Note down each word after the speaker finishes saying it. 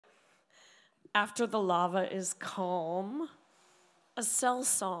After the lava is calm, a cell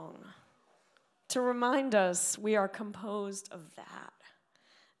song to remind us we are composed of that.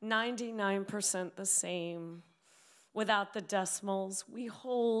 99% the same. Without the decimals, we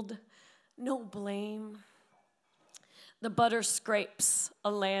hold no blame. The butter scrapes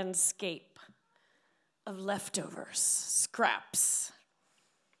a landscape of leftovers, scraps.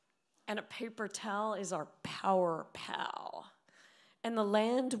 And a paper towel is our power pal. And the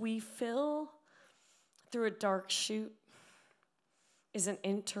land we fill through a dark chute is an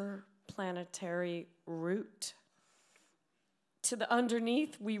interplanetary route. To the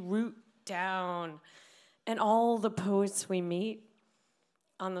underneath, we root down. And all the poets we meet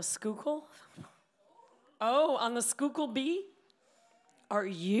on the Schuylkill, on the Schuylkill Bee, are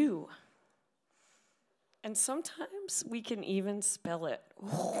you. And sometimes we can even spell it.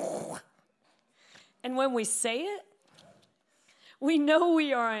 And when we say it, we know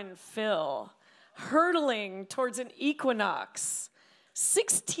we are in Phil, hurtling towards an equinox,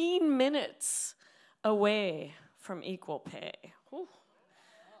 16 minutes away from equal pay. Whew.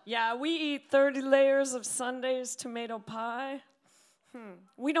 Yeah, we eat 30 layers of Sunday's tomato pie.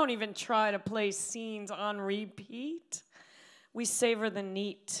 We don't even try to play scenes on repeat. We savor the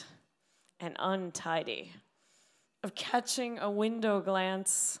neat and untidy of catching a window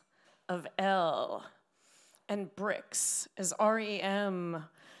glance of L and bricks as REM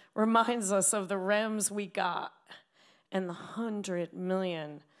reminds us of the REMs we got and the 100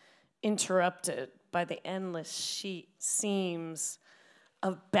 million interrupted by the endless seams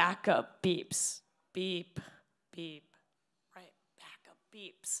of backup beeps. Beep, beep, right, backup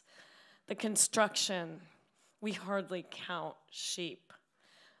beeps. The construction, we hardly count sheep.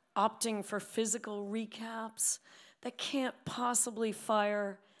 Opting for physical recaps that can't possibly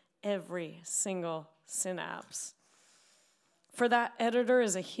fire every single synapse. For that editor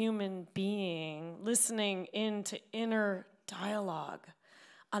is a human being listening into inner dialogue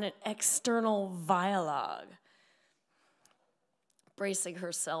on an external dialogue, bracing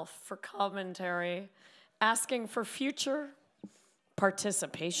herself for commentary, asking for future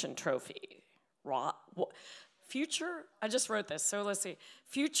participation trophy. Future, I just wrote this, so let's see.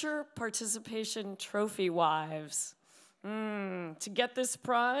 Future participation trophy wives. To get this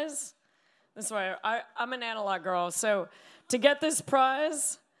prize, this way, I'm an analog girl, so to get this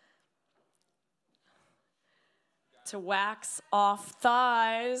prize, to wax off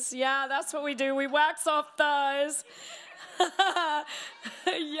thighs. Yeah, that's what we do. We wax off thighs.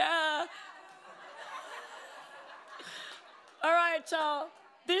 Yeah. All right, y'all.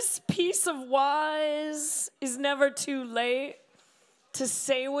 This piece of wise is never too late to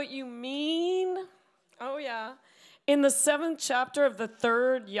say what you mean. Oh, yeah. In the 7th chapter of the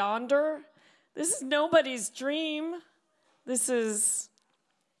 3rd yonder, this is nobody's dream. This is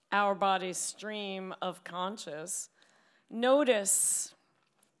our body's stream of conscious. Notice,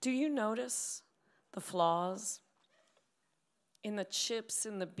 do you notice the flaws in the chips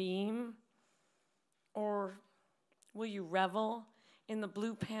in the beam? Or will you revel in the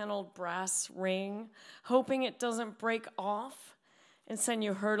blue-paneled brass ring, hoping it doesn't break off and send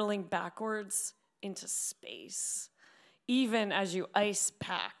you hurtling backwards into space, even as you ice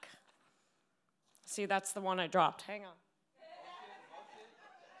pack? See, that's the one I dropped. Hang on.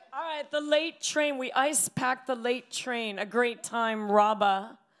 All right, the late train. We ice pack the late train. A great time,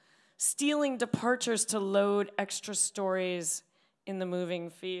 Rabba. Stealing departures to load extra stories in the moving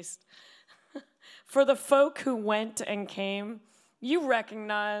feast. For the folk who went and came, you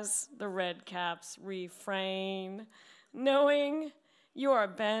recognize the red cap's refrain, knowing you are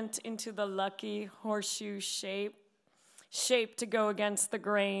bent into the lucky horseshoe shape to go against the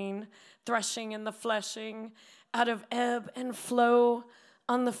grain, threshing in the fleshing, out of ebb and flow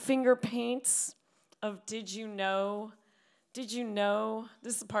on the finger paints of did you know? Did you know?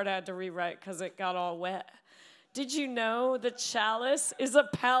 This is the part I had to rewrite because it got all wet. Did you know the chalice is a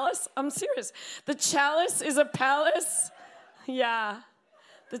palace? I'm serious. The chalice is a palace. Yeah.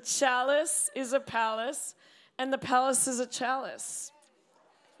 The chalice is a palace, and the palace is a chalice.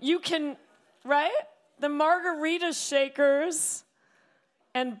 You can, right? The margarita shakers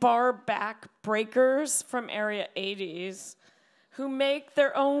and bar back breakers from Area 80s who make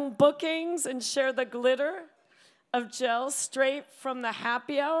their own bookings and share the glitter of gel straight from the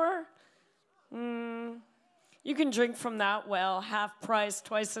happy hour. You can drink from that well, half price,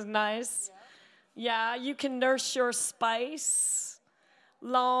 twice as nice. Yeah, you can nurse your spice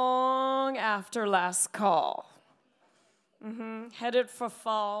long after last call. Headed for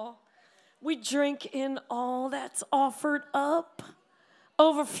fall. We drink in all that's offered up.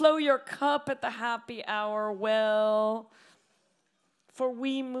 Overflow your cup at the happy hour well. for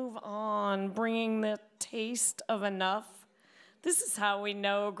we move on, bringing the taste of enough. This is how we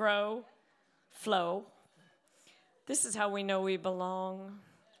know grow, flow. This is how we know we belong.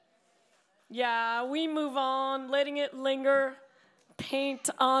 Yeah, we move on, letting it linger, paint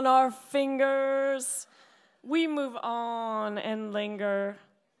on our fingers. We move on and linger.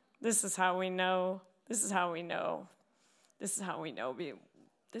 This is how we know. This is how we know. This is how we know.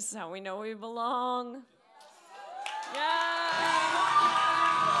 This is how we know we belong. Yeah.